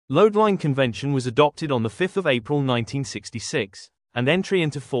Loadline Convention was adopted on 5 April 1966, and entry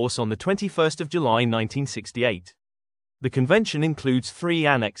into force on 21 July 1968. The convention includes 3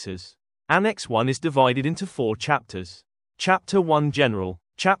 annexes. Annex 1 is divided into 4 chapters. Chapter 1 General,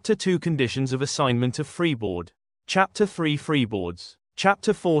 Chapter 2 Conditions of Assignment of Freeboard, Chapter 3 Freeboards,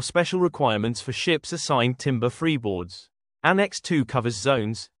 Chapter 4 Special Requirements for Ships Assigned Timber Freeboards. Annex 2 covers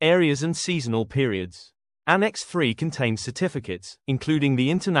zones, areas and seasonal periods. Annex 3 contains certificates, including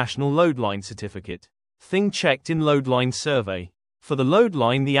the International Loadline Certificate. Thing checked in Loadline Survey. For the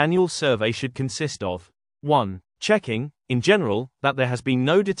Loadline, the annual survey should consist of 1. Checking, in general, that there has been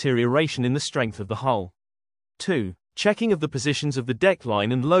no deterioration in the strength of the hull. 2. Checking of the positions of the deck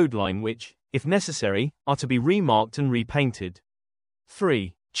line and load line which, if necessary, are to be remarked and repainted.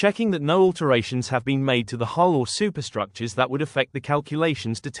 3. Checking that no alterations have been made to the hull or superstructures that would affect the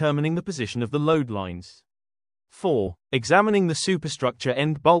calculations determining the position of the load lines. 4. Examining the superstructure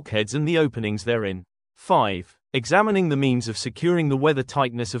end bulkheads and the openings therein. 5. Examining the means of securing the weather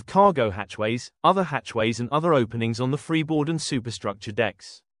tightness of cargo hatchways, other hatchways and other openings on the freeboard and superstructure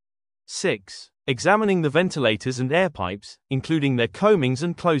decks. 6. Examining the ventilators and air pipes, including their coamings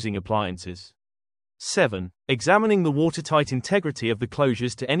and closing appliances. 7. Examining the watertight integrity of the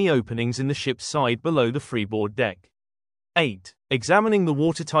closures to any openings in the ship's side below the freeboard deck. 8. Examining the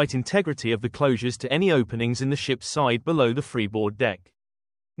watertight integrity of the closures to any openings in the ship's side below the freeboard deck.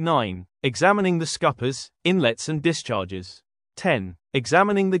 9. Examining the scuppers, inlets and discharges. 10.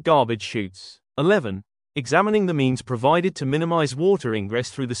 Examining the garbage chutes. 11. Examining the means provided to minimize water ingress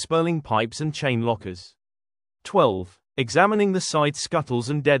through the spurling pipes and chain lockers. 12. Examining the side scuttles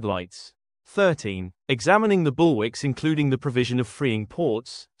and deadlights. 13. Examining the bulwarks including the provision of freeing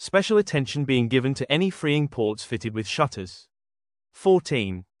ports, special attention being given to any freeing ports fitted with shutters.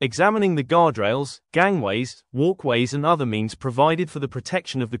 14. Examining the guardrails, gangways, walkways and other means provided for the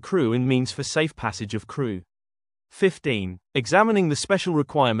protection of the crew and means for safe passage of crew. 15. Examining the special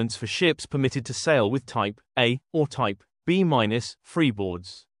requirements for ships permitted to sail with Type A or Type B-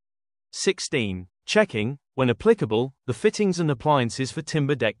 freeboards. 16. Checking, when applicable, the fittings and appliances for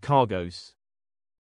timber deck cargoes.